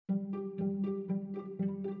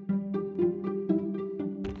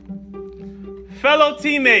Fellow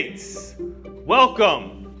teammates,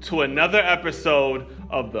 welcome to another episode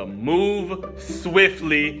of the Move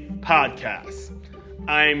Swiftly podcast.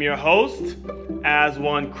 I am your host,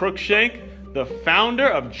 Aswan Crookshank, the founder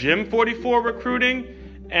of Gym 44 Recruiting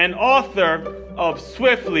and author of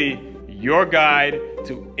Swiftly, your guide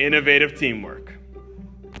to innovative teamwork.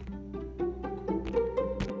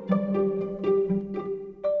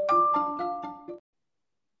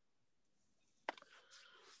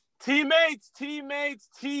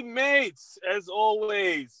 Teammates, as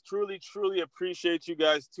always, truly appreciate you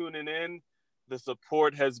guys tuning in. The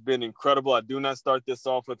support has been incredible. I do not start this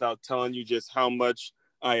off without telling you just how much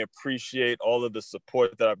I appreciate all of the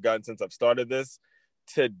support that I've gotten since I've started this.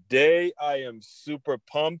 Today, I am super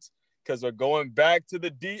pumped because we're going back to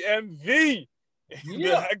the DMV.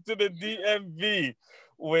 Back to the DMV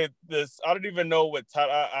with this. I don't even know what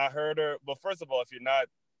title I heard her. But first of all, if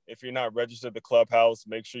you're not registered at the Clubhouse,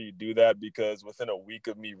 make sure you do that, because within a week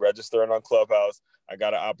of me registering on Clubhouse, I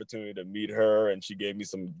got an opportunity to meet her, and she gave me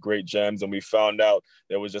some great gems, and we found out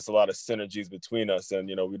there was just a lot of synergies between us, and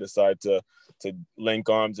we decided to link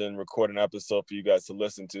arms and record an episode for you guys to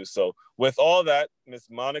listen to. So with all that, Miss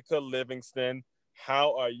Monica Livingston,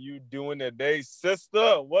 how are you doing today,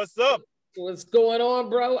 sister? What's up? What's going on,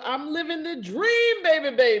 bro? I'm living the dream,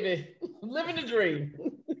 baby. Living the dream.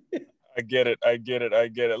 I get it.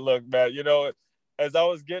 Look, man, as I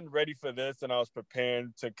was getting ready for this and I was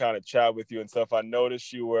preparing to kind of chat with you and stuff, I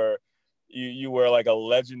noticed you were like a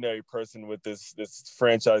legendary person with this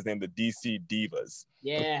franchise named the DC Divas.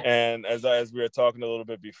 Yeah. And as we were talking a little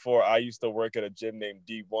bit before, I used to work at a gym named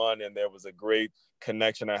D1, and there was a great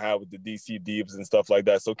connection I had with the DC Divas and stuff like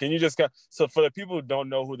that. So can you just so for the people who don't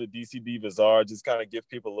know who the DC Divas are, just kind of give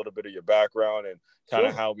people a little bit of your background and kind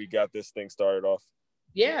of how we got this thing started off?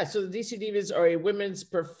 Yeah, so the DC Divas are a women's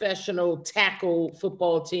professional tackle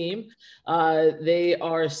football team. They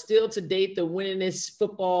are still to date the winningest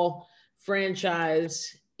football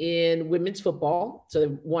franchise in women's football. So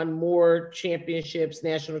they've won more championships,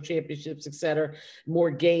 national championships, et cetera,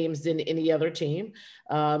 more games than any other team.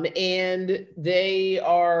 And they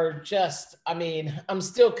are just, I'm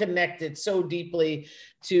still connected so deeply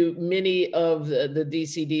to many of the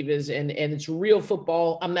DC Divas, and it's real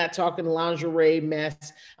football. I'm not talking lingerie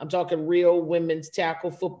mess. I'm talking real women's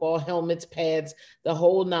tackle football, helmets, pads, the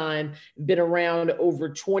whole nine. Been around over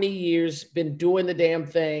 20 years, been doing the damn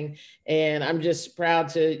thing. And I'm just proud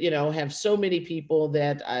to, have so many people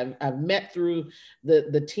that I've met through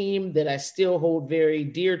the team that I still hold very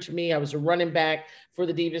dear to me. I was a running back for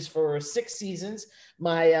the Divas for 6 seasons.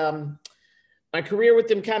 My career with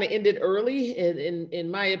them kind of ended early, in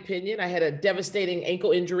my opinion. I had a devastating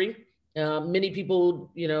ankle injury. Many people,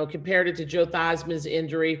 compared it to Joe Theismann's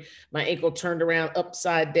injury. My ankle turned around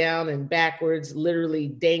upside down and backwards, literally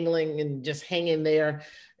dangling and just hanging there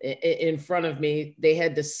in front of me. They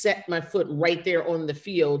had to set my foot right there on the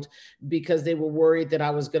field because they were worried that I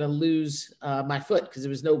was going to lose my foot because there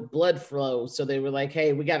was no blood flow. So they were like,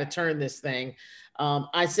 hey, we got to turn this thing.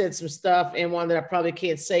 I said some stuff, and one that I probably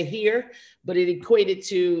can't say here, but it equated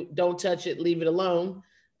to don't touch it, leave it alone.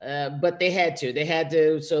 But they had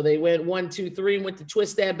to. So they went 1, 2, 3 and went to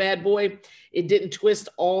twist that bad boy. It didn't twist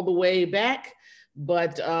all the way back,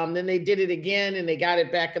 but then they did it again and they got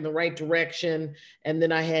it back in the right direction. And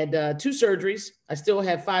then I had 2 surgeries. I still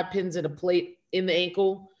have 5 pins and a plate in the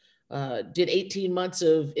ankle. Did 18 months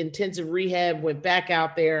of intensive rehab, went back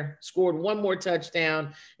out there, scored 1 more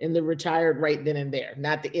touchdown, and then retired right then and there.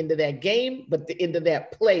 Not the end of that game, but the end of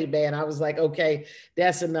that play, man. I was like, okay,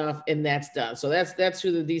 that's enough, and that's done. So that's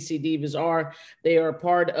who the DC Divas are. They are a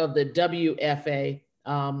part of the WFA.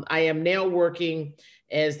 I am now working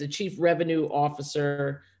as the Chief Revenue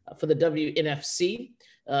Officer for the WNFC.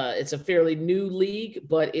 It's a fairly new league,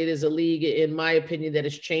 but it is a league, in my opinion, that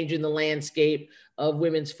is changing the landscape of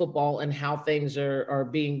women's football and how things are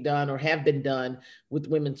being done or have been done with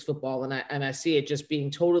women's football. And I see it just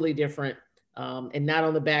being totally different, and not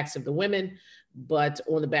on the backs of the women, but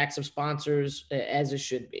on the backs of sponsors, as it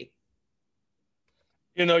should be.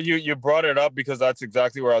 You brought it up because that's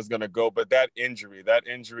exactly where I was going to go. But that injury,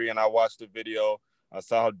 and I watched the video, I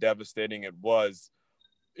saw how devastating it was.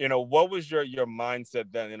 What was your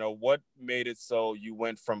mindset then? What made it so you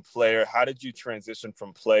went from player? How did you transition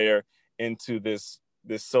from player into this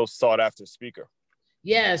so sought after speaker?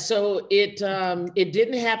 Yeah, so it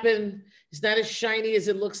didn't happen. It's not as shiny as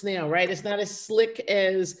it looks now, right? It's not as slick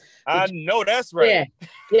as I know that's right.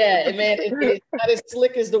 Yeah, man, it's not as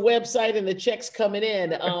slick as the website and the checks coming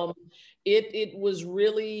in. It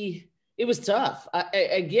was tough.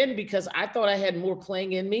 Again, because I thought I had more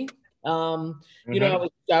playing in me. You know,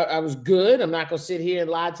 I was good. I'm not gonna sit here and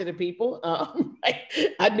lie to the people.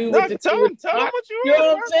 I knew No, what to tell do. them what you You know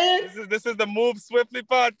are, what bro. I'm saying? This is the Move Swiftly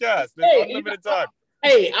podcast. There's Hey, unlimited time.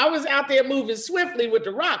 hey, I was out there moving swiftly with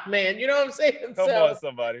the rock, man. You know what I'm saying? Come on,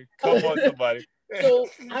 somebody. Come on, somebody. So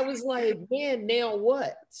I was like, man, now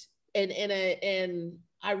what? And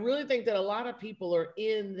I really think that a lot of people are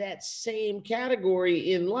in that same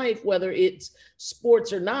category in life, whether it's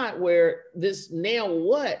sports or not, where this now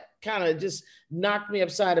what kind of just knocked me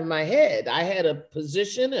upside of my head. I had a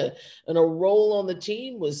position and a role on the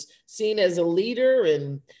team, was seen as a leader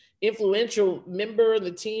and influential member of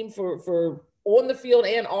the team for on the field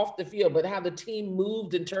and off the field, but how the team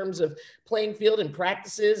moved in terms of playing field and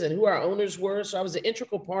practices and who our owners were. So I was an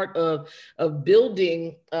integral part of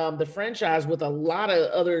building the franchise with a lot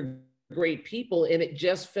of other great people. And it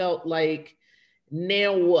just felt like,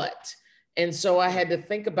 now what? And so I had to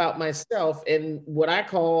think about myself and what I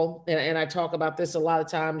call, and I talk about this a lot of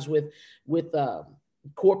times with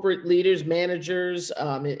corporate leaders, managers,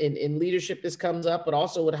 in leadership, this comes up, but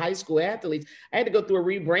also with high school athletes. I had to go through a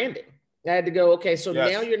rebranding. I had to go, okay, so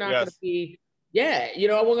now you're not going to be, I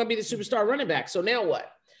wasn't going to be the superstar running back. So now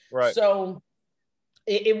what? Right. So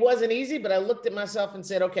it wasn't easy, but I looked at myself and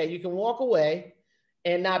said, okay, you can walk away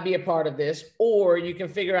and not be a part of this, or you can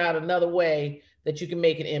figure out another way that you can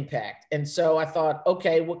make an impact. And so I thought,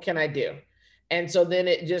 okay, what can I do? And so then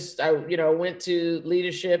it just, I went to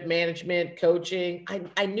leadership, management, coaching.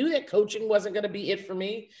 I knew that coaching wasn't going to be it for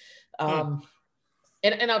me.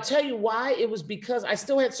 And I'll tell you why. It was because I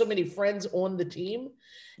still had so many friends on the team.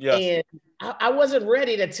 Yes. And I wasn't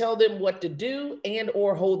ready to tell them what to do and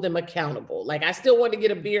or hold them accountable. Like, I still wanted to get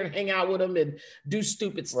a beer and hang out with them and do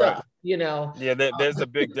stupid stuff, Yeah, there's a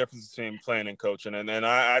big difference between playing and coaching. And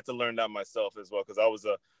I had to learn that myself as well, because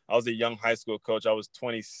I was a young high school coach. I was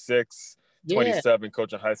 26, 27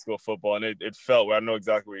 coaching high school football, and it felt where I know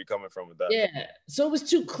exactly where you're coming from with that. Yeah. So it was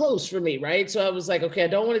too close for me, right? So I was like, okay, I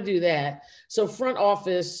don't want to do that. So front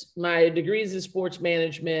office, my degrees in sports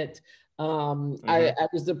management. I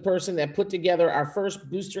was the person that put together our first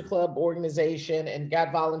booster club organization and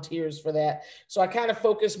got volunteers for that. So I kind of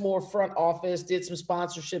focused more front office, did some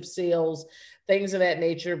sponsorship sales, things of that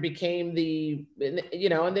nature, became and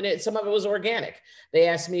then some of it was organic. They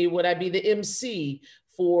asked me, would I be the MC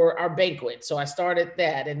for our banquet? So I started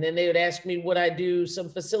that. And then they would ask me, would I do some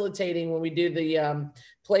facilitating when we do the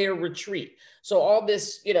player retreat? So all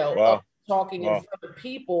this, talking in front of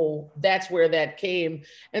people, that's where that came.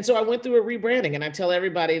 And so I went through a rebranding, and I tell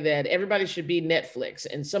everybody that everybody should be Netflix.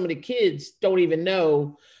 And some of the kids don't even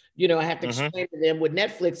know, I have to explain to them what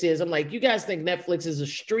Netflix is. I'm like, you guys think Netflix is a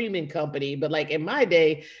streaming company, but like in my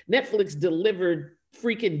day, Netflix delivered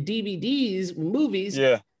freaking DVDs, movies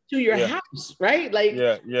to your house, right? Like,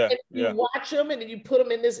 you watch them and then you put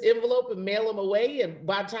them in this envelope and mail them away. And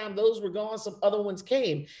by the time those were gone, some other ones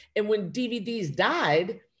came. And when DVDs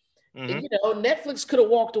died, Netflix could have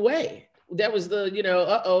walked away. That was the,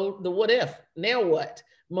 the what if, now what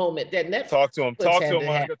moment that Netflix. Talk to him,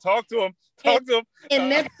 Monica. Talk to him. And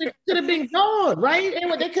Netflix could have been gone, right? And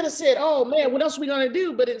they could have said, oh man, what else are we going to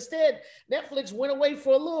do? But instead, Netflix went away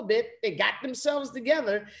for a little bit. They got themselves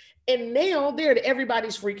together. And now they're at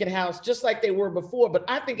everybody's freaking house, just like they were before. But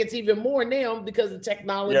I think it's even more now because of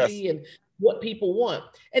technology and what people want.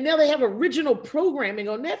 And now they have original programming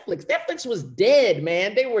on Netflix. Netflix was dead,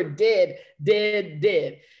 man. They were dead.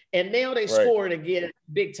 And now they scored again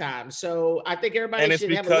big time. So I think everybody should have.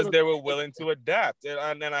 And it's because they were willing to adapt.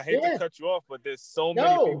 And I hate to cut you off, but there's so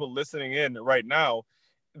many people listening in right now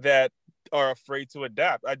that are afraid to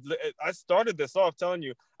adapt. I started this off telling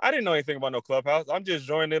you, I didn't know anything about no Clubhouse. I'm just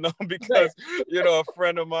joining on because, a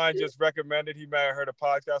friend of mine just recommended, he may have heard a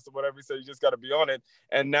podcast or whatever. He said, you just got to be on it.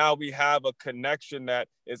 And now we have a connection that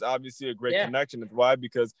is obviously a great connection. It's why?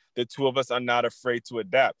 Because the two of us are not afraid to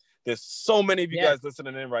adapt. There's so many of you guys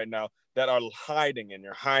listening in right now that are hiding and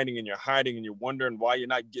you're hiding and you're wondering why you're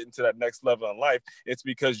not getting to that next level in life. It's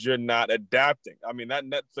because you're not adapting. I mean, that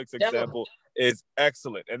Netflix example is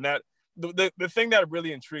excellent. And that the thing that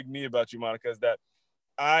really intrigued me about you, Monica, is that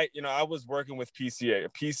I was working with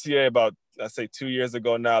PCA about, let's say 2 years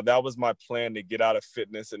ago now. That was my plan to get out of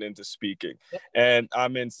fitness and into speaking. And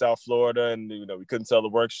I'm in South Florida, and we couldn't sell the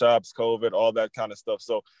workshops, COVID, all that kind of stuff.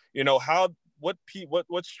 So, what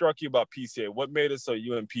struck you about PCA? What made it so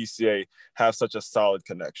you and PCA have such a solid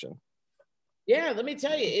connection? Yeah, let me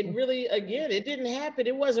tell you, it really, again, it didn't happen.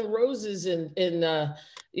 It wasn't roses and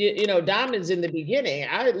diamonds in the beginning.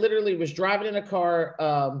 I literally was driving in a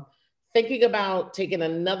car, thinking about taking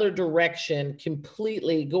another direction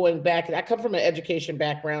completely, going back. I come from an education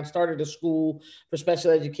background, started a school for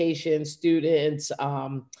special education students,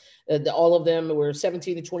 All of them were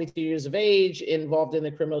 17 to 22 years of age, involved in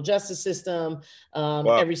the criminal justice system.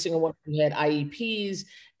 Wow. Every single one of them had IEPs.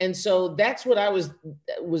 And so that's what I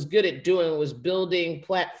was good at doing, was building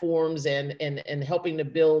platforms and helping to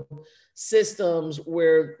build systems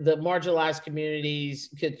where the marginalized communities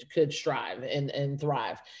could strive and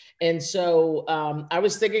thrive. And so I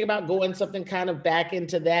was thinking about going something kind of back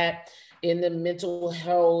into that in the mental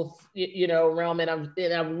health, realm. And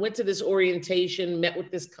I went to this orientation, met with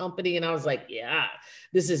this company, and I was like, yeah,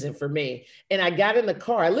 this isn't for me. And I got in the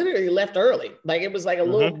car. I literally left early. Like, it was like a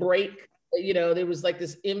little break. There was like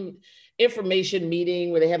this information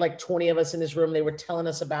meeting where they had like 20 of us in this room. They were telling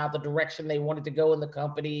us about the direction they wanted to go in the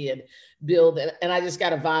company and build. And I just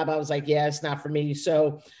got a vibe. I was like, yeah, it's not for me.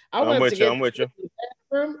 So I'm with you.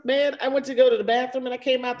 Man, I went to go to the bathroom, and I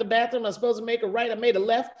came out the bathroom. I was supposed to make a right. I made a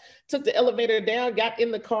left, took the elevator down, got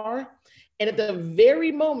in the car. And at the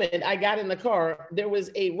very moment I got in the car, there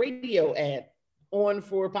was a radio ad on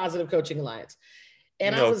for Positive Coaching Alliance.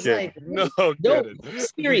 And I was like, no,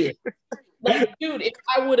 serious. Like, dude, if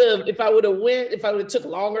I would have took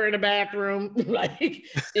longer in the bathroom, like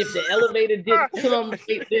if the elevator didn't come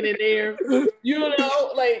right then and there,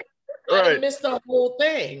 like, I missed the whole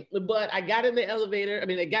thing. But I got in the elevator. I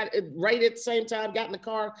mean, I got it right at the same time, got in the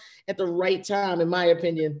car at the right time, in my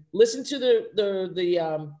opinion. Listen to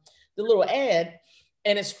the little ad.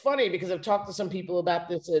 And it's funny because I've talked to some people about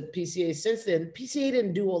this at PCA since then. PCA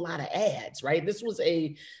didn't do a lot of ads, right? This was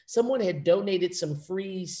someone had donated some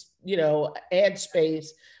free, ad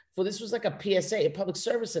space for, this was like a PSA, a public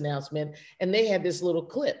service announcement. And they had this little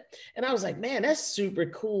clip. And I was like, man, that's super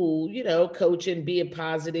cool. Coaching, being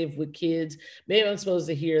positive with kids. Maybe I'm supposed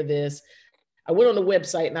to hear this. I went on the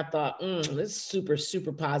website and I thought, this is super,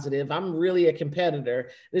 super positive. I'm really a competitor.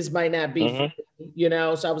 This might not be for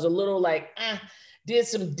me, So I was a little like, did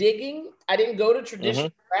some digging. I didn't go to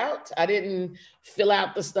traditional route. I didn't fill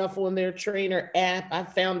out the stuff on their trainer app. I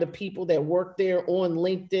found the people that worked there on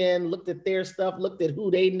LinkedIn, looked at their stuff, looked at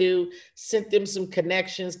who they knew, sent them some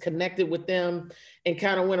connections, connected with them, and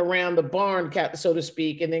kind of went around the barn, so to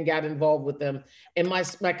speak, and then got involved with them. And my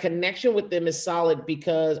connection with them is solid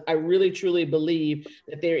because I really, truly believe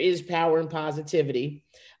that there is power in positivity.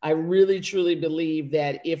 I really, truly believe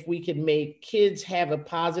that if we can make kids have a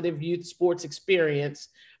positive youth sports experience,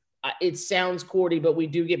 it sounds corny, but we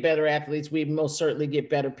do get better athletes. We most certainly get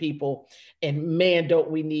better people. And man, don't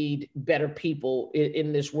we need better people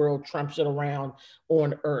in this world tramping around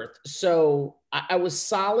on earth. So I was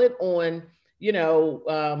solid on,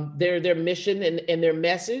 their mission and their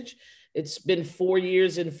message. It's been 4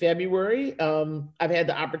 years in February. I've had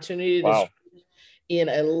the opportunity to speak in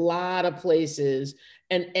a lot of places.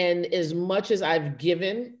 And as much as I've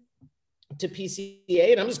given to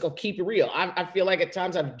PCA, and I'm just going to keep it real, I feel like at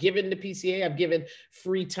times I've given to PCA, I've given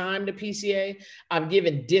free time to PCA, I've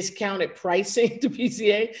given discounted pricing to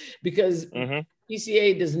PCA because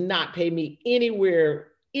PCA does not pay me anywhere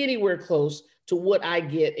close to what I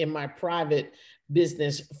get in my private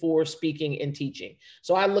business for speaking and teaching.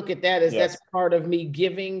 So I look at that as that's part of me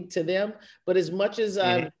giving to them. But as much as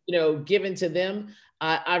I've given to them,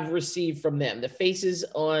 I've received from them. The faces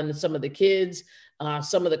on some of the kids,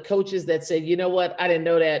 some of the coaches that said, you know what, I didn't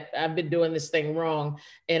know that. I've been doing this thing wrong,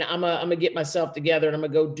 and I'm gonna get myself together and I'm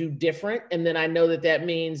gonna go do different. And then I know that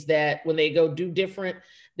means that when they go do different,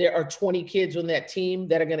 there are 20 kids on that team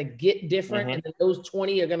that are going to get different. And then those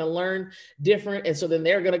 20 are going to learn different. And so then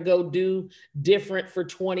they're going to go do different for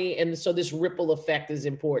 20. And so this ripple effect is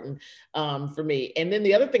important for me. And then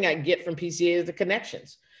the other thing I get from PCA is the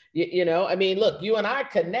connections. I mean, look, you and I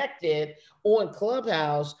connected on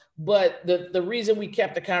Clubhouse, but the reason we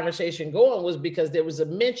kept the conversation going was because there was a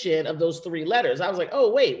mention of those 3 letters. I was like,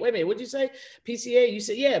 oh, wait a minute. What'd you say? PCA? You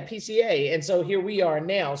said, yeah, PCA. And so here we are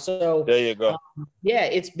now. So there you go.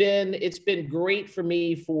 It's been great for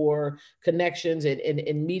me for connections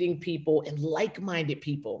and meeting people and like-minded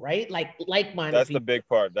people, right? Like-minded That's people. the big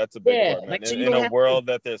part. That's a big part, man. Like, so in a world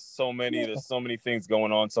that there's so many things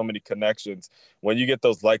going on, so many connections. When you get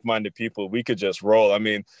those like-minded people, we could just roll. I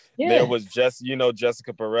mean, there was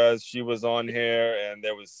Jessica Perez, she was on here, and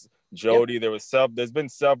there was Jody. There's been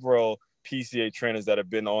several PCA trainers that have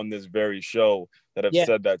been on this very show that have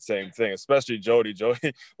said that same thing, especially Jody.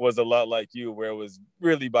 Jody was a lot like you, where it was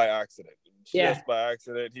really by accident. Just by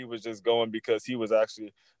accident. He was just going because he was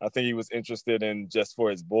actually, I think he was interested in just for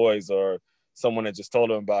his boys, or someone had just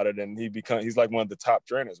told him about it, and he's like one of the top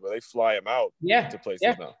trainers where they fly him out to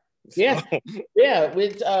places now. So.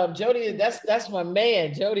 With Jody, that's my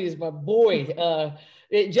man. Jody is my boy.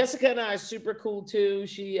 Jessica and I are super cool too.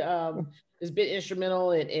 She has been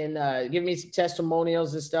instrumental in giving me some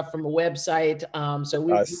testimonials and stuff from a website.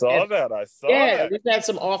 So I saw that. we've had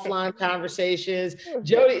some offline conversations.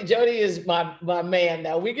 Jody is my man.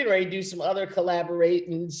 Now we can ready to do some other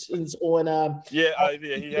collaborations on. He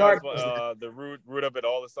has the root up it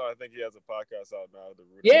all the time. I think he has a podcast out now. The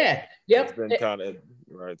root. Yeah. Yep. It's been kind of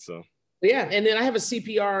right. So. Yeah, and then I have a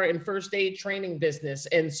CPR and first aid training business,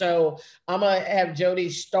 and so I'm gonna have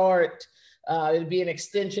Jody start. It'd be an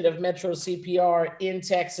extension of Metro CPR in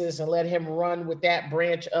Texas, and let him run with that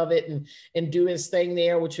branch of it and do his thing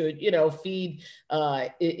there, which would feed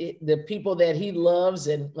the people that he loves,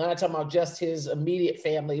 and I'm not talking about just his immediate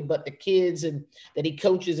family, but the kids and that he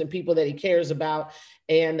coaches and people that he cares about,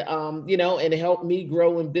 and and help me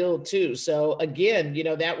grow and build too. So again,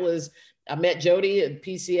 I met Jody at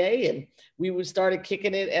PCA, and we started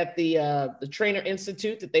kicking it at the Trainer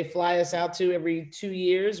Institute that they fly us out to every 2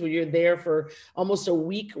 years, where you're there for almost a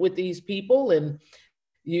week with these people, and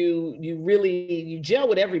you really gel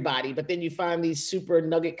with everybody, but then you find these super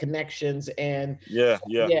nugget connections. And I feel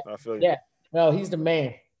you. Yeah, well, he's the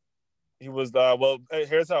man. He was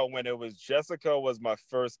here's how it went. It was Jessica was my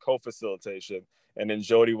first co-facilitation, and then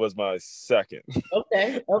Jody was my second.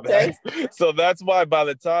 Okay. So that's why by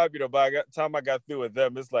the time I got through with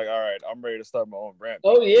them, it's like, all right, I'm ready to start my own brand.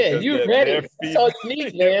 Oh yeah, you're ready. That's all you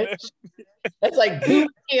need, man. That's like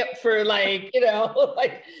boot camp for like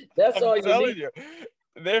that's all you need.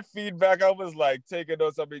 Their feedback, I was like taking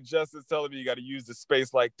notes. I mean, Justin's telling me you got to use the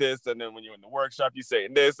space like this, and then when you're in the workshop, you say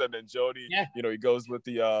this, and then Jody, he goes with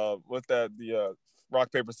the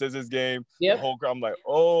rock paper scissors game. Yeah. The whole crowd. I'm like,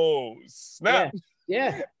 oh snap.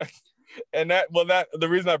 Yeah. And the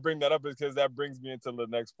reason I bring that up is because that brings me into the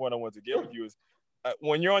next point I want to get with you is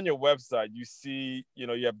when you're on your website, you see,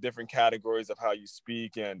 you have different categories of how you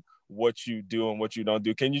speak and what you do and what you don't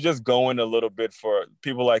do. Can you just go in a little bit for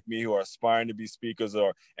people like me who are aspiring to be speakers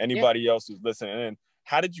or anybody else who's listening? And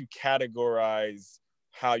how did you categorize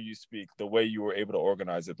how you speak, the way you were able to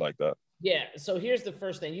organize it like that? Yeah. So here's the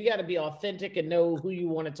first thing. You got to be authentic and know who you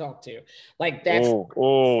want to talk to. Like that's.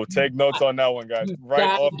 Take notes on that one, guys. Right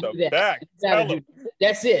off the back.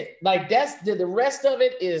 That's it. Like that's the rest of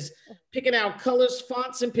it is picking out colors,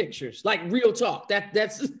 fonts, and pictures. Like real talk.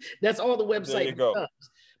 That's all the website does.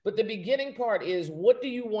 But the beginning part is, what do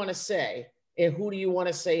you want to say and who do you want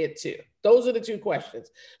to say it to? Those are the two questions.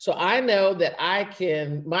 So I know that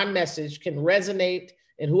my message can resonate,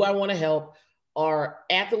 and who I want to help are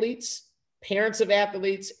athletes, parents of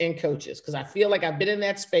athletes, and coaches. Because I feel like I've been in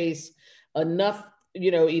that space enough,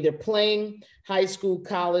 either playing high school,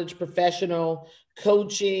 college, professional,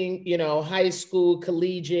 coaching, high school,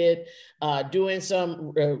 collegiate, doing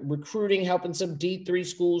some recruiting, helping some D3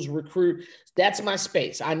 schools recruit. That's my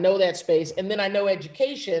space. I know that space. And then I know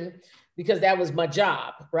education because that was my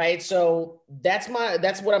job, right? So that's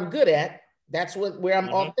what I'm good at. That's where I'm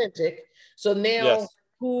authentic. So now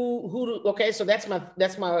so that's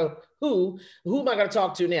my who am I going to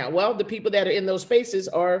talk to now? Well, the people that are in those spaces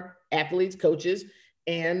are athletes, coaches,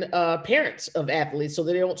 and parents of athletes, so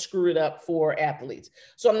that they don't screw it up for athletes.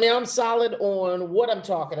 So now I'm solid on what I'm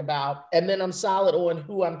talking about, and then I'm solid on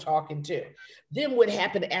who I'm talking to. Then what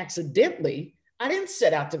happened accidentally, I didn't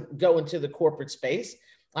set out to go into the corporate space.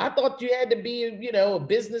 I thought you had to be, a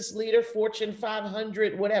business leader, Fortune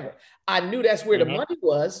 500, whatever. I knew that's where the money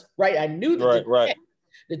was, right? I knew that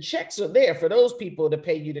the checks are there for those people to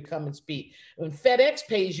pay you to come and speak. When FedEx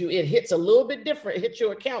pays you, it hits a little bit different, it hits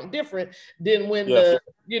your account different than when the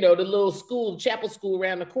little chapel school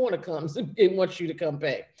around the corner comes and wants you to come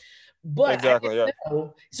pay. But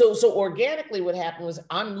so organically what happened was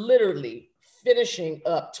I'm literally finishing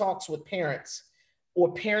up talks with parents,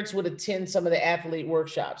 or parents would attend some of the athlete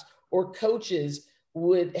workshops, or coaches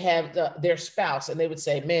would have their spouse and they would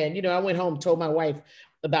say, man, I went home, told my wife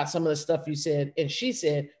about some of the stuff you said, and she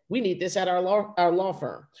said, we need this at our law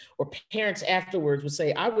firm. Or parents afterwards would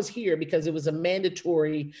say, I was here because it was a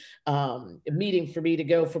mandatory meeting for me to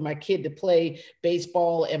go for my kid to play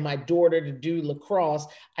baseball and my daughter to do lacrosse.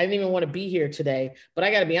 I didn't even want to be here today, but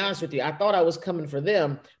I got to be honest with you. I thought I was coming for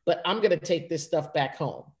them, but I'm going to take this stuff back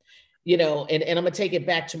home. And I'm going to take it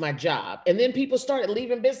back to my job. And then people started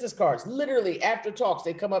leaving business cards. Literally after talks,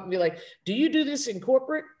 they come up and be like, do you do this in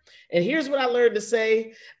corporate? And here's what I learned to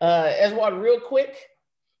say, Eswad, real quick.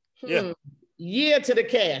 Yeah to the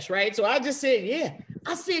cash, right? So I just said, yeah.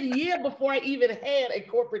 I said, yeah, before I even had a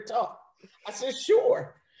corporate talk. I said,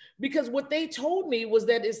 sure. because what they told me was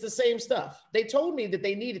that it's the same stuff. They told me that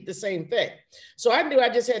they needed the same thing. So I knew I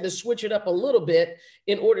just had to switch it up a little bit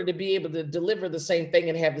in order to be able to deliver the same thing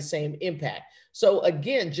and have the same impact. So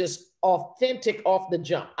again, just authentic off the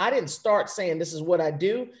jump. I didn't start saying this is what I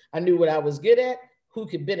do. I knew what I was good at, who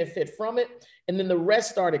could benefit from it. And then the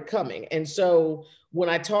rest started coming. And so when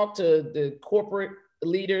I talk to the corporate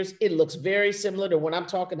leaders, it looks very similar to when I'm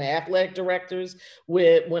talking to athletic directors.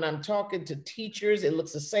 When I'm talking to teachers, it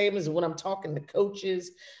looks the same as when I'm talking to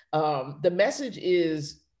coaches. The message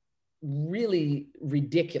is really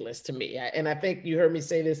ridiculous to me. And I think you heard me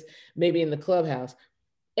say this maybe in the clubhouse.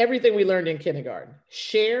 Everything we learned in kindergarten,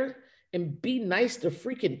 share and be nice to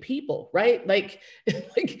freaking people, right? Like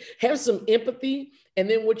have some empathy. And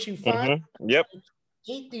then what you find, Yep.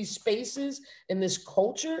 hate these spaces and this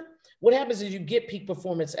culture, what happens is you get peak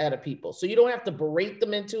performance out of people. So you don't have to berate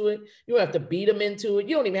them into it. You don't have to beat them into it.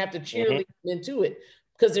 You don't even have to cheerlead them into it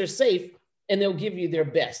because they're safe and they'll give you their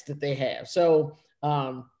best that they have. So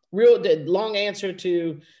the long answer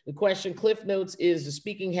to the question, Cliff Notes, is the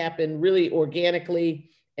speaking happened really organically.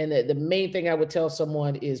 And the main thing I would tell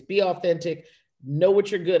someone is be authentic, know what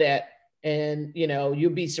you're good at, and you'll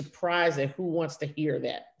be surprised at who wants to hear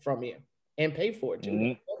that from you and pay for it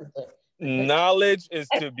too. Knowledge is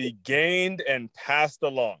to be gained and passed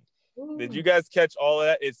along. Did you guys catch all of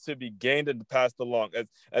that? It's to be gained and passed along.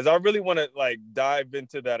 As I really want to dive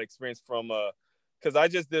into that experience from because I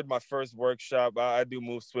just did my first workshop. I do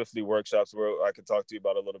Move Swiftly workshops where I could talk to you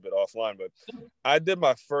about a little bit offline, but I did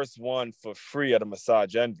my first one for free at a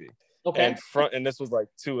Massage Envy. Okay. And this was like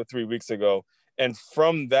 2 or 3 weeks ago. And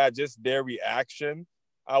from that, just their reaction,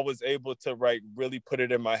 I was able to really put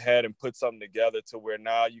it in my head and put something together to where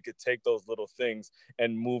now you could take those little things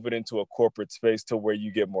and move it into a corporate space to where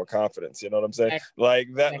you get more confidence. You know what I'm saying?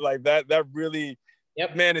 That really,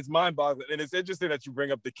 man, it's mind-boggling. And it's interesting that you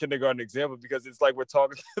bring up the kindergarten example because it's like we're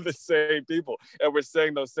talking to the same people and we're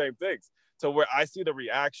saying those same things. So where I see the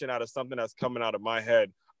reaction out of something that's coming out of my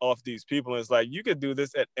head off these people, and it's like, you could do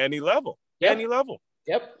this at any level, any level.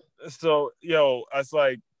 Yep. So, it's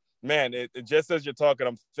like, man, it just as you're talking,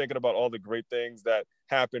 I'm thinking about all the great things that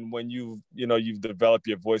happen when you've developed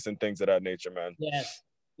your voice and things of that nature, man.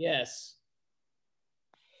 Yes.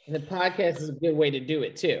 And the podcast is a good way to do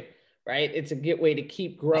it too, right? It's a good way to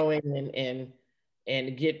keep growing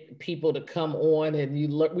and get people to come on, and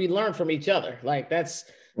we learn from each other.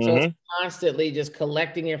 So it's constantly just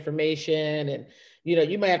collecting information, and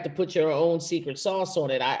you might have to put your own secret sauce on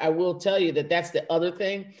it. I will tell you that's the other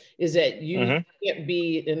thing is that you can't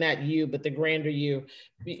be, and not you, but the grander you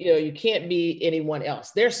can't be anyone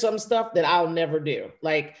else. There's some stuff that I'll never do.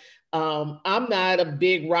 I'm not a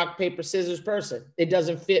big rock, paper, scissors person. It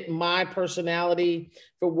doesn't fit my personality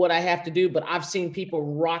for what I have to do, but I've seen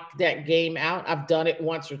people rock that game out. I've done it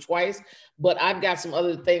once or twice, but I've got some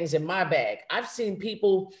other things in my bag. I've seen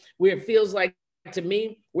people where it feels like, to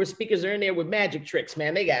me, where speakers are in there with magic tricks,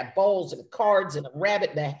 man. They got balls and cards and a rabbit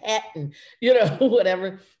and a hat and,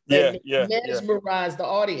 whatever. Mesmerize the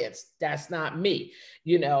audience. That's not me,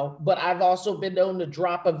 but I've also been known to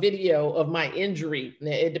drop a video of my injury.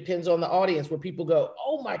 It depends on the audience where people go,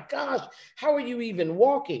 oh my gosh, how are you even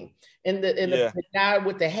walking? And the guy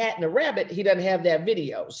with the hat and the rabbit, he doesn't have that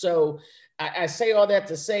video. So I say all that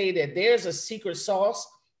to say that there's a secret sauce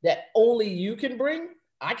that only you can bring.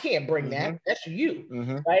 I can't bring that. That's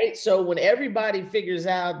you, right? So when everybody figures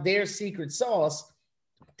out their secret sauce,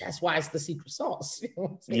 that's why it's the secret sauce.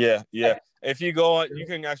 Yeah. If you go on, you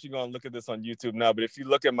can actually go and look at this on YouTube now. But if you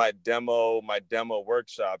look at my demo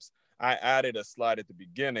workshops, I added a slide at the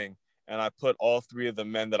beginning, and I put all 3 of the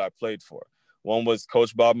men that I played for. One was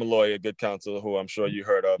Coach Bob Malloy, a good counselor who I'm sure you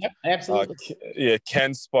heard of. Yep, absolutely.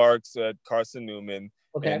 Ken Sparks at Carson Newman.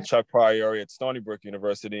 And Chuck Priori at Stony Brook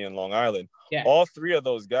University in Long Island. Yeah. All 3 of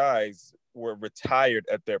those guys were retired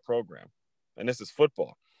at their program. And this is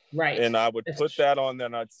football. Right. And I would put that on there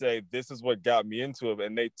and I'd say, this is what got me into it.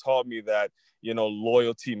 And they taught me that,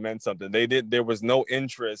 loyalty meant something. There was no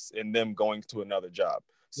interest in them going to another job.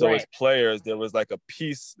 So as players, there was like a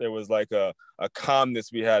peace, there was like a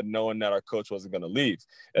calmness we had knowing that our coach wasn't going to leave.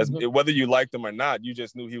 Whether you liked him or not, you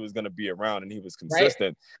just knew he was going to be around and he was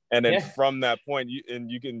consistent. And then from that point,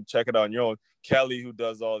 you can check it out on your own. Kelly, who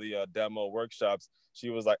does all the demo workshops, she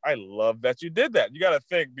was like, I love that you did that. You got to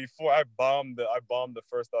think, before I bombed the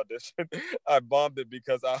first audition, I bombed it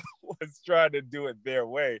because I was trying to do it their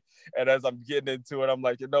way. And as I'm getting into it, I'm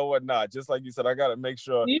like, you know what? Nah, just like you said, I got to make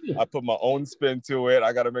sure I put my own spin to it.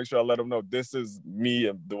 I got to make sure I let them know this is me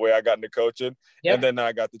and the way I got into coaching. And then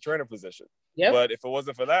I got the trainer position. But if it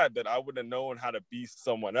wasn't for that, then I wouldn't have known how to be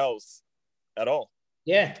someone else at all.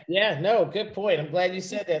 Yeah, no, good point. I'm glad you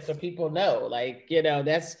said that so people know. Like,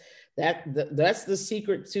 that's the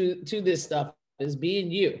secret to this stuff is being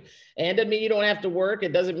you. And I mean you don't have to work.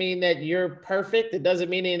 It doesn't mean that you're perfect. It doesn't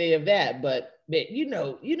mean any of that. But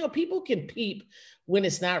people can peep when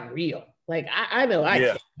it's not real. Like I know I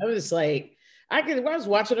Yeah. can. I was just like, I was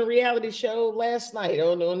watching a reality show last night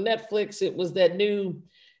on Netflix. It was that new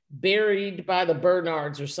Buried by the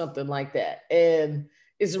Bernards or something like that. And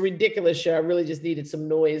it's a ridiculous show. I really just needed some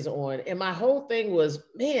noise on. And my whole thing was,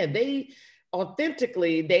 man, they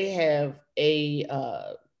have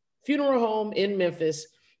a funeral home in Memphis.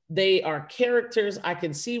 They are characters. I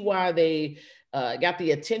can see why they got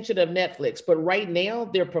the attention of Netflix, but right now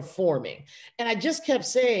they're performing. And I just kept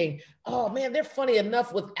saying, oh man, they're funny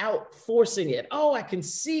enough without forcing it. Oh, I can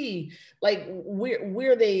see like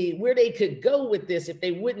where they could go with this if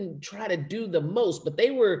they wouldn't try to do the most, but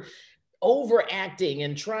they were overacting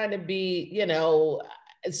and trying to be,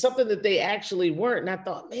 something that they actually weren't. And I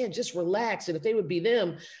thought, man, just relax. And if they would be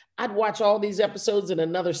them, I'd watch all these episodes in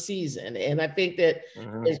another season. And I think that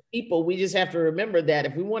as people, we just have to remember that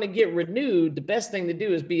if we want to get renewed, the best thing to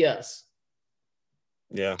do is be us.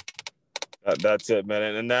 Yeah, that's it, man.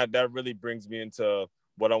 And that really brings me into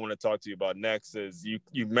what I want to talk to you about next. Is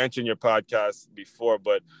you mentioned your podcast before,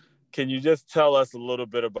 but can you just tell us a little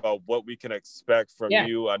bit about what we can expect from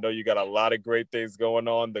you? I know you got a lot of great things going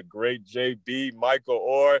on. The great JB, Michael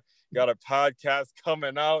Orr, got a podcast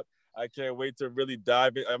coming out. I can't wait to really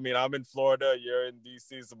dive in. I mean, I'm in Florida, you're in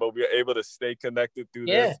DC, but we're able to stay connected through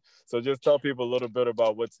this. So just tell people a little bit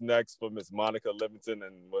about what's next for Miss Monica Livingston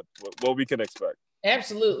and what we can expect.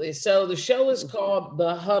 Absolutely. So the show is called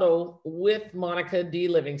The Huddle with Monica D.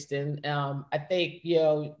 Livingston. I think,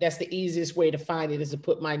 that's the easiest way to find it is to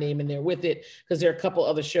put my name in there with it because there are a couple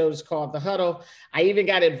other shows called The Huddle. I even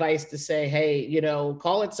got advice to say, hey,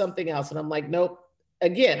 call it something else. And I'm like, nope.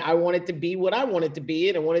 Again, I want it to be what I want it to be,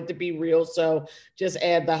 and I want it to be real. So just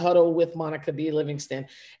add The Huddle with Monica D. Livingston.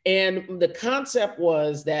 And the concept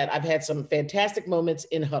was that I've had some fantastic moments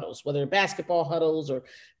in huddles, whether basketball huddles or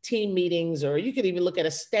team meetings, or you could even look at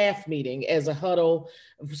a staff meeting as a huddle,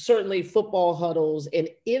 certainly football huddles. And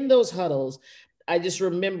in those huddles, I just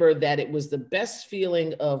remember that it was the best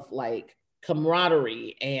feeling of like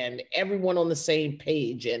camaraderie and everyone on the same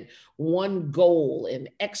page and one goal and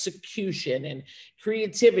execution and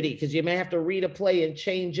creativity, because you may have to read a play and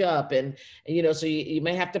change up and so you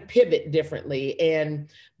may have to pivot differently,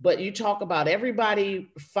 but you talk about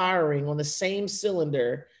everybody firing on the same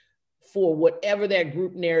cylinder for whatever that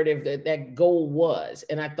group narrative that goal was.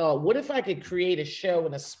 And I thought, what if I could create a show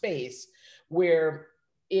in a space where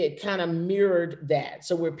it kind of mirrored that.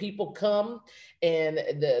 So where people come and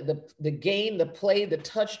the game, the play, the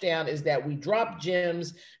touchdown is that we drop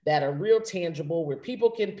gems that are real tangible where people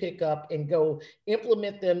can pick up and go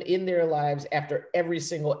implement them in their lives after every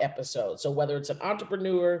single episode. So whether it's an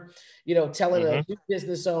entrepreneur, telling a new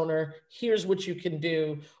business owner, here's what you can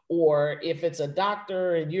do. Or if it's a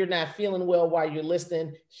doctor and you're not feeling well while you're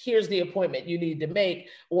listening, here's the appointment you need to make.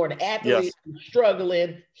 Or an athlete who's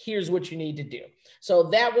struggling, here's what you need to do. So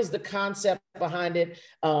that was the concept behind it.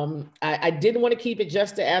 I didn't want to keep it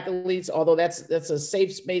just to athletes, although that's a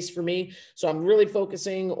safe space for me. So I'm really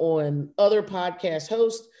focusing on other podcast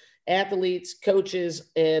hosts, athletes,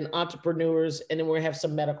 coaches, and entrepreneurs, and then we're gonna have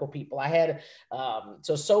some medical people. I had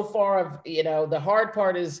so far, the hard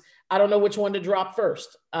part is I don't know which one to drop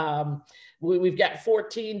first. We've got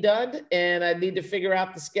 14 done, and I need to figure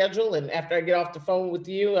out the schedule. And after I get off the phone with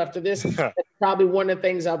you after this, that's probably one of the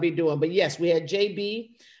things I'll be doing. But yes, we had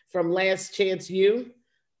JB from Last Chance U.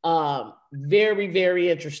 Very, very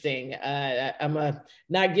interesting. I'm gonna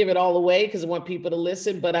not give it all away because I want people to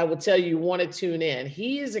listen, but I will tell you want to tune in.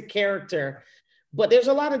 He is a character, but there's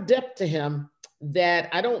a lot of depth to him that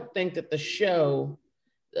I don't think that the show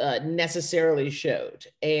necessarily showed.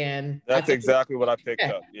 And that's exactly what I picked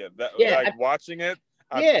up. Watching it,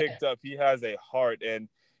 I picked up he has a heart, and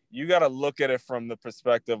you got to look at it from the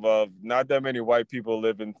perspective of not that many white people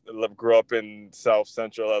grew up in South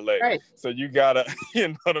Central LA. Right. So you gotta, you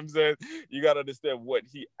know what I'm saying? You gotta understand what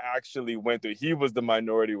he actually went through. He was the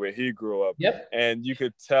minority where he grew up. And you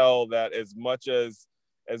could tell that as much as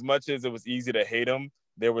it was easy to hate him,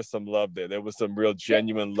 there was some love there. There was some real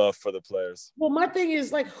genuine love for the players. Well, my thing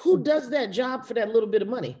is like, who does that job for that little bit of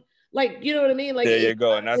money? Like, you know what I mean? Like, there you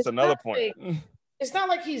go. And that's another point. It's not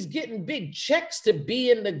like he's getting big checks to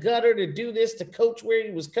be in the gutter, to do this, to coach where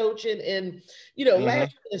he was coaching. And,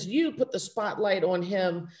 last year you put the spotlight on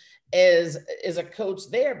him as a coach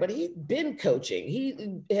there, but he'd been coaching.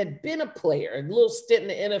 He had been a player, a little stint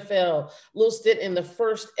in the NFL, a little stint in the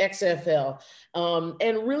first XFL,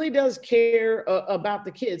 and really does care about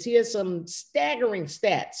the kids. He has some staggering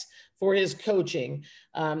stats for his coaching,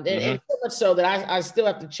 and so much so that I still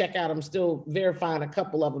have to check out. I'm still verifying a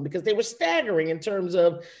couple of them because they were staggering in terms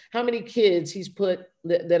of how many kids he's put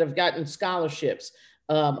that have gotten scholarships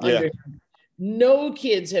under him. No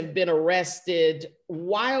kids have been arrested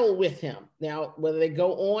while with him. Now, whether they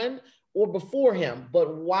go on or before him,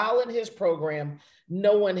 but while in his program,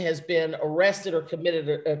 no one has been arrested or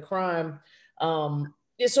committed a crime. So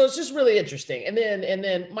it's just really interesting. And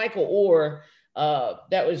then Michael Orr,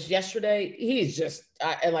 that was yesterday. He's just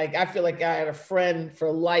I feel like I had a friend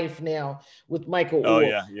for life now with Michael Orr.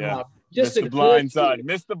 Yeah. Just Mr. Blindside.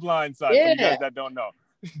 Mr. Blindside. Yeah. For you guys that don't know.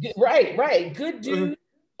 Right. Good dude.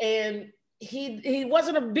 And he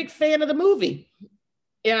wasn't a big fan of the movie,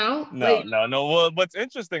 No. Well, what's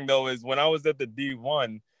interesting though is when I was at the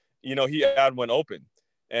D1, he had one open,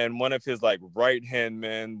 and one of his right-hand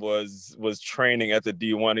men was training at the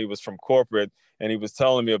D1. He was from corporate, and he was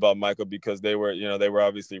telling me about Michael because they were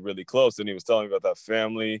obviously really close, and he was telling me about that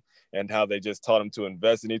family and how they just taught him to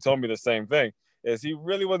invest. And he told me the same thing. Is he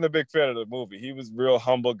really wasn't a big fan of the movie. He was a real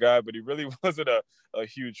humble guy, but he really wasn't a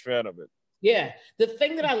huge fan of it. Yeah. The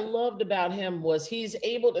thing that I loved about him was he's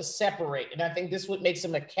able to separate. And I think this what makes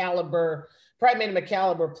him probably made him a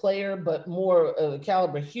caliber player, but more a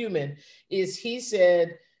caliber human, is he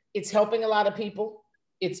said it's helping a lot of people.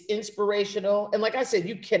 It's inspirational. And like I said,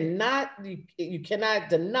 you cannot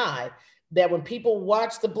deny that when people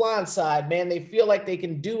watch The Blind Side, man, they feel like they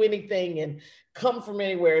can do anything and come from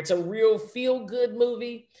anywhere. It's a real feel-good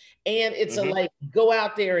movie. And it's a go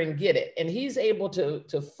out there and get it. And he's able to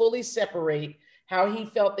fully separate how he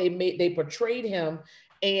felt they portrayed him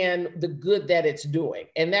and the good that it's doing.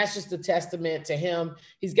 And that's just a testament to him.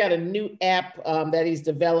 He's got a new app that he's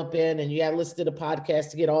developing, and you got to listen to the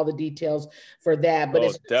podcast to get all the details for that. But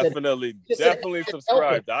it's definitely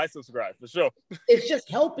subscribe. I subscribe for sure. It's just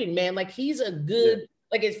helping, man. Like he's a good,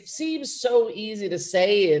 it seems so easy to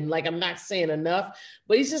say, and I'm not saying enough,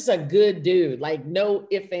 but he's just a good dude. No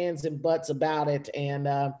ifs, ands, and buts about it. And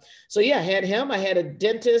so I had him. I had a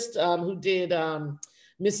dentist who did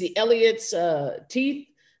Missy Elliott's teeth,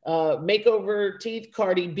 makeover teeth,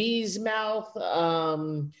 Cardi B's mouth,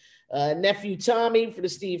 nephew Tommy for the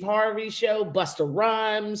Steve Harvey show, Busta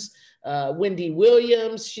Rhymes, Wendy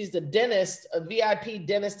Williams. She's the dentist, a VIP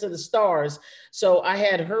dentist to the stars. So I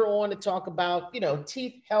had her on to talk about,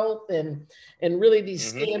 teeth health and really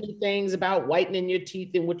these scammy things about whitening your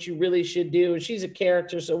teeth and what you really should do. And she's a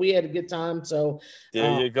character, so we had a good time. So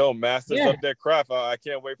there you go, masters of their craft. I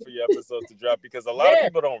can't wait for your episodes to drop because a lot of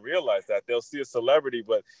people don't realize that. They'll see a celebrity,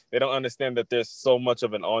 but they don't understand that there's so much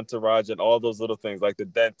of an entourage and all those little things like the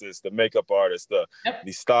dentist, the makeup artist, the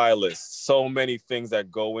stylist, so many things that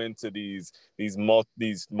go into these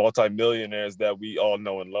multi-millionaires that we all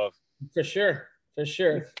know and love. For sure.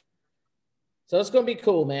 So it's gonna be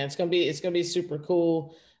cool, man. It's gonna be super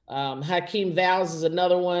cool. Hakeem Vowles is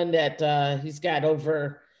another one that he's got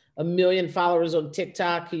over 1 million followers on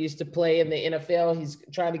TikTok. He used to play in the NFL. He's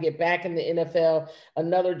trying to get back in the NFL.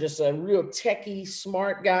 Another just a real techie,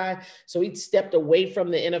 smart guy. So he stepped away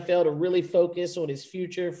from the NFL to really focus on his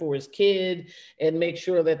future for his kid and make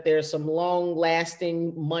sure that there's some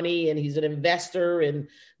long-lasting money. And he's an investor and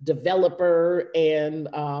developer and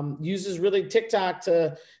uses really TikTok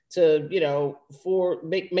to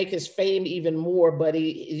make his fame even more, but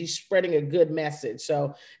he's spreading a good message.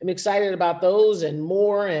 So I'm excited about those and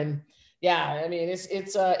more. And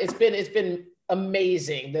it's been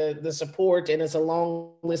amazing, the support, and it's a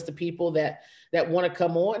long list of people that want to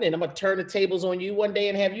come on, and I'm gonna turn the tables on you one day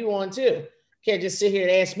and have you on too. Can't just sit here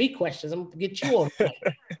and ask me questions. I'm gonna get you on.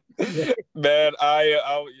 Man,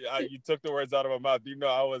 you took the words out of my mouth.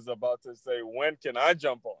 I was about to say, when can I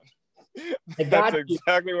jump on? That's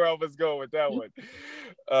exactly where I was going with that one.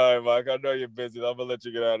 All right, Mike, I know you're busy. I'm gonna let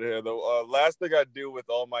you get out of here. The last thing I do with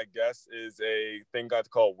all my guests is a thing I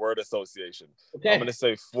call word association. Okay. I'm gonna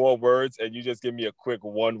say 4 words, and you just give me a quick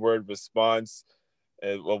 1-word response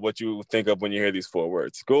of what you think of when you hear these 4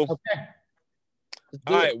 words. Cool? Okay.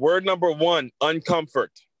 All right, word number 1, uncomfort.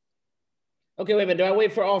 Okay, wait a minute. Do I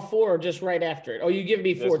wait for all 4 or just right after it? Oh, you give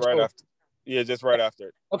me 4 just right after. Yeah, just right after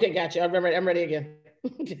it. Okay, gotcha. I'm ready again.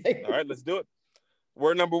 Okay. All right, let's do it.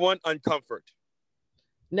 Word number 1, uncomfort.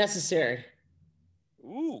 Necessary.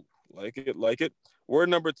 Ooh, like it. Word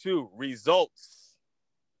number 2, results.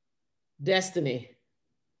 Destiny.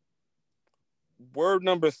 Word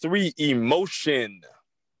number 3, emotion.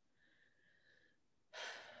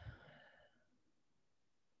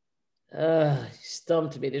 You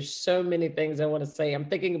stumped me. There's so many things I want to say. I'm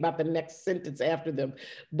thinking about the next sentence after them,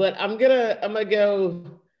 but I'm gonna go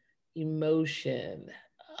emotion.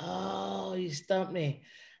 Oh, you stumped me.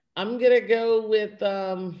 I'm gonna go with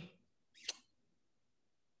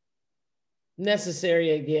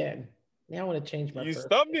necessary again. Now I want to change my. You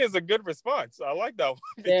stumped me is a good response. I like that one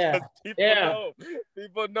because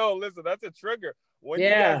people know. Listen, that's a trigger. When you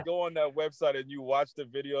guys go on that website and you watch the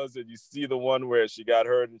videos and you see the one where she got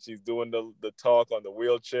hurt and she's doing the talk on the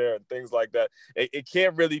wheelchair and things like that, it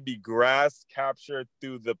can't really be captured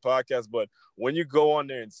through the podcast. But when you go on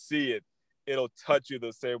there and see it, it'll touch you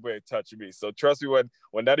the same way it touched me. So trust me,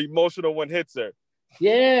 when that emotional one hits her,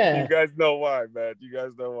 you guys know why, man. You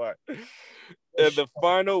guys know why. And the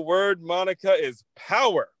final word, Monica, is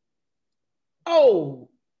power. Oh,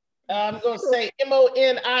 I'm going to say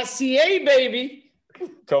MONICA, baby.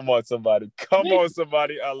 Come on, somebody. Come on,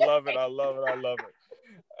 somebody. I love it. I love it. I love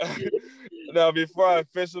it. Now, before I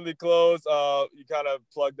officially close, you kind of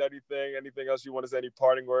plugged anything else you want to say, any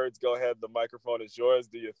parting words? Go ahead. The microphone is yours.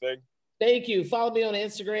 Do your thing. Thank you. Follow me on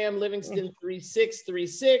Instagram,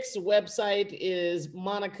 Livingston3636. Website is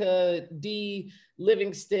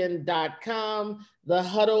monicadlivingston.com. The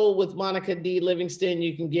Huddle with Monica D. Livingston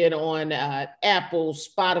you can get on Apple,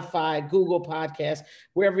 Spotify, Google Podcasts,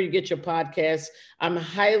 wherever you get your podcasts. I'm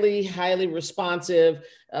highly, highly responsive,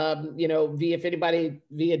 via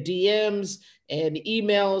DMs and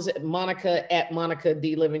emails at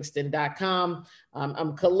monicadlivingston.com.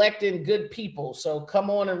 I'm collecting good people. So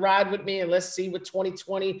come on and ride with me and let's see what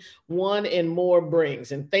 2021 and more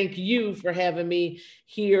brings. And thank you for having me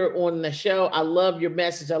here on the show. I love your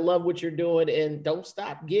message. I love what you're doing, and don't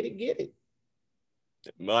stop. Get it.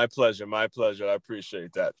 My pleasure. My pleasure. I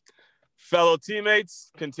appreciate that. Fellow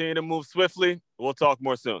teammates, continue to move swiftly. We'll talk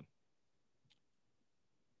more soon.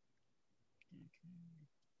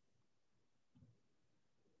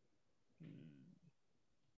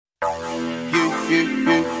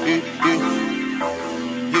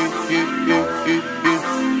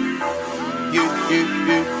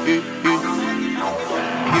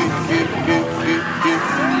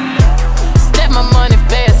 Step my money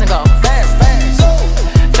fast and go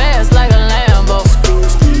fast like a Lambo.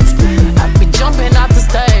 I be jumping out the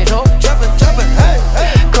stage, jumping, hey.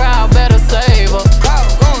 Crowd better save her.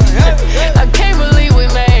 I can't believe we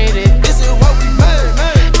made it. This is what we made.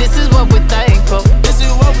 This is what we're thankful. This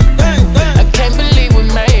is what we think. I can't believe we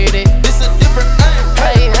made it. This a different thing.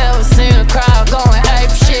 Hey, ever seen a crowd going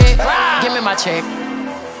ape shit? Give me my check.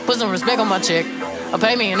 Put some respect on my check. Or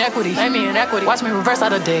pay me in equity. Watch me reverse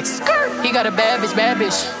out of dicks. He got a bad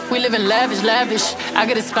bitch. We live in lavish. I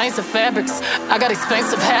got expensive fabrics. I got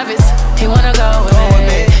expensive habits. He wanna go with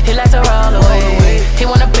me. He likes to roll away. He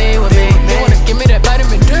wanna be with me. He wanna give me that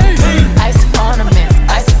vitamin D. Ice ornaments.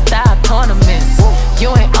 Ice style ornaments.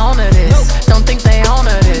 You ain't on to this. Don't think they own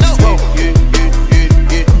to this.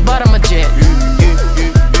 But I'm a jet.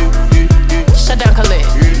 Shut down Khalid.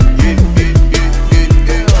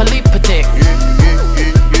 Philippe Patek.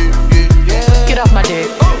 Get off my dick.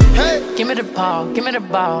 Give me the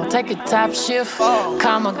ball, take a top shift.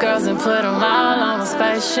 Call my girls and put them all on a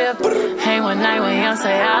spaceship. Hang one night with young,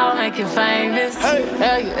 say I'll make you famous.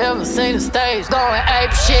 Have you ever seen the stage going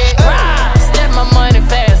ape shit? Step my money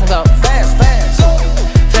fast and go fast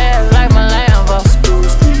like my Lambo.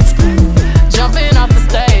 Jumping off the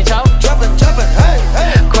stage, jumping, hey.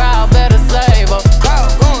 Crowd better save her.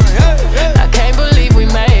 I can't believe we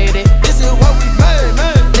made it. This is what we made,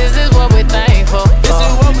 man. This is what we're thankful. This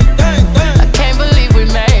is what we think. I can't believe we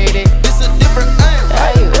made it. This a different thing.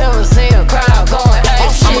 Have you ever seen a crowd going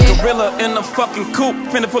ape shit? I'm a gorilla in a fucking coop,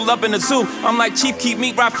 finna pull up in the zoo. I'm like Chief Keef,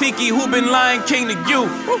 meet Rafiki, who been Lion King to you?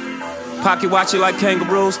 Pocket watch it like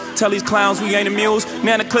kangaroos. Tell these clowns we ain't amused.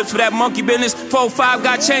 Nana clips for that monkey business. 4-5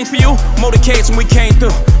 got change for you. Motorcades when we came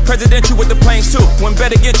through. Presidential with the planes too. One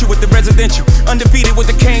better get you with the residential. Undefeated with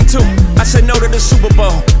the cane too. I said no to the Super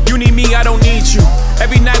Bowl. You need me, I don't need you.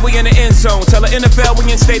 Every night we in the end zone. Tell the NFL we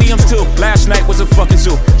in stadiums too. Last night was a fucking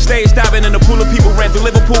zoo. Stage diving in a pool of people. Ran through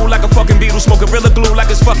Liverpool like a fucking beetle. Smoking Gorilla Glue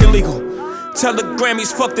like it's fucking legal. Tell the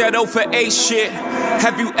Grammys, fuck that O for A shit.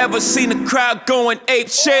 Have you ever seen a crowd going ape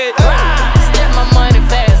shit? Step my money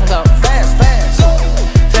fast and go fast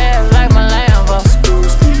like my Lambo.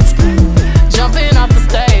 Jumping off the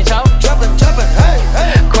stage, jumping, hey.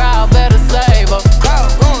 Crowd better save her.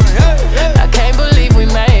 I can't believe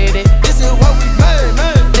we made it. This is what we made,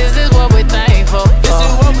 man. This is what we're thankful. This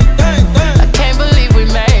is what we think. I can't believe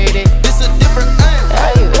we made it. This a different thing.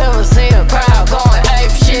 Have you ever seen a crowd going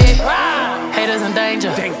ape shit? Haters in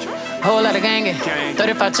danger. Whole lot of gangin',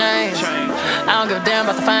 35 chains. I don't give a damn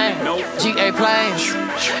about the fame. GA planes,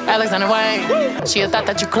 Alexander Wayne, she a thought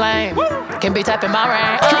that you claim. Can be tapping my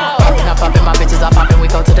ring. And I'm popping my bitches, I'm popping. We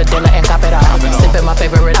go to the dealer and cop it all. Sipping my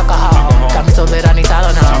favorite alcohol. Got me so lit, I need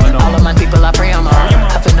Tylenol. All of my people, I free them all.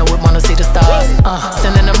 Up in the whip, wanna see the stars.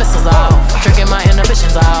 Sending the missiles off. Drinking my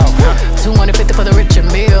inhibitions off. 250 for the rich and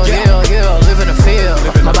meal. Yeah, live in the field.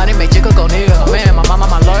 My body make jiggle go kneel. Man, my mama,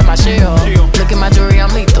 my lord, my shield. Look at my jewelry,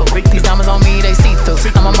 I'm lethal. These diamonds on me, they see through.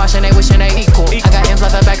 I'm a Martian, they wishing they equal. I got M's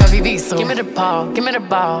like the back of VV, so give me the ball, give me the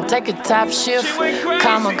ball. Take a top shift.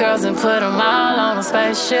 Call my girls and put them all on a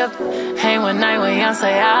spaceship. Hang one night with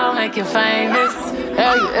Beyonce, I'll make you famous.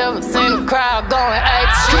 Have you ever seen a crowd going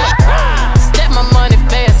ape shit? Step my money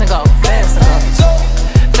fast and go fast.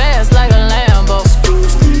 Fast like